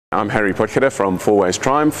I'm Harry Potgieter from Fourways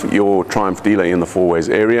Triumph, your Triumph dealer in the Fourways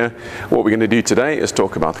area. What we're going to do today is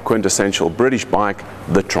talk about the quintessential British bike,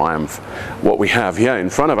 the Triumph. What we have here in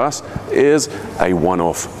front of us is a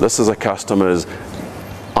one-off. This is a customer's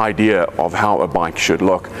idea of how a bike should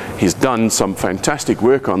look. He's done some fantastic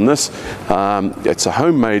work on this. It's a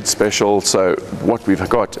homemade special, so what we've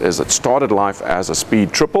got is it started life as a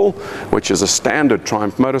speed triple, which is a standard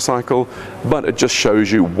Triumph motorcycle, but it just shows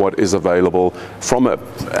you what is available from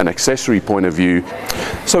an accessory point of view.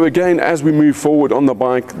 So again, as we move forward on the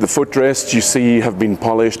bike, the footrests you see have been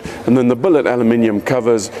polished, and then the billet aluminium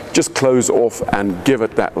covers just close off and give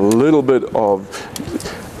it that little bit of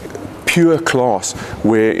pure class,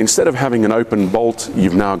 where instead of having an open bolt,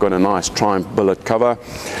 you've now got a nice Triumph billet cover.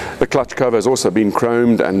 The clutch cover has also been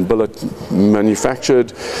chromed and billet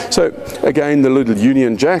manufactured. So again, the little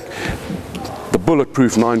Union jack, the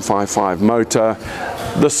bulletproof 955 motor.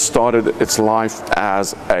 This started its life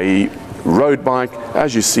as a road bike.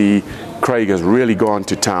 As you see, Craig has really gone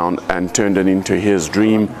to town and turned it into his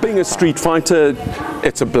dream. Being a street fighter,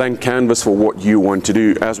 it's a blank canvas for what you want to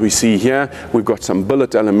do. As we see here, we've got some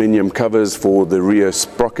billet aluminium covers for the rear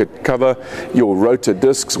sprocket cover, your rotor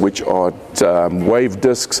discs, which are wave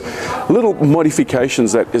discs, little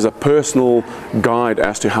modifications that is a personal guide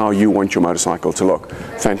as to how you want your motorcycle to look.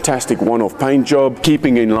 Fantastic one-off paint job,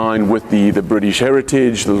 keeping in line with the British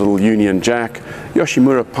heritage, the little Union jack,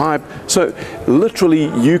 Yoshimura pipe. So literally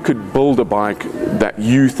you could build a bike that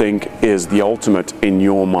you think is the ultimate in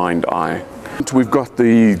your mind eye. We've got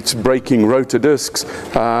the braking rotor discs,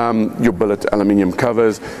 your billet aluminium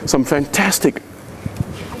covers, some fantastic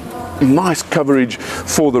nice coverage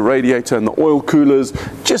for the radiator and the oil coolers,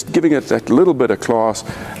 just giving it that little bit of class.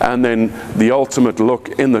 And then the ultimate look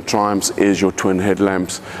in the Triumphs is your twin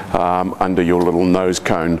headlamps under your little nose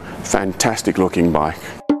cone. Fantastic looking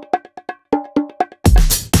bike.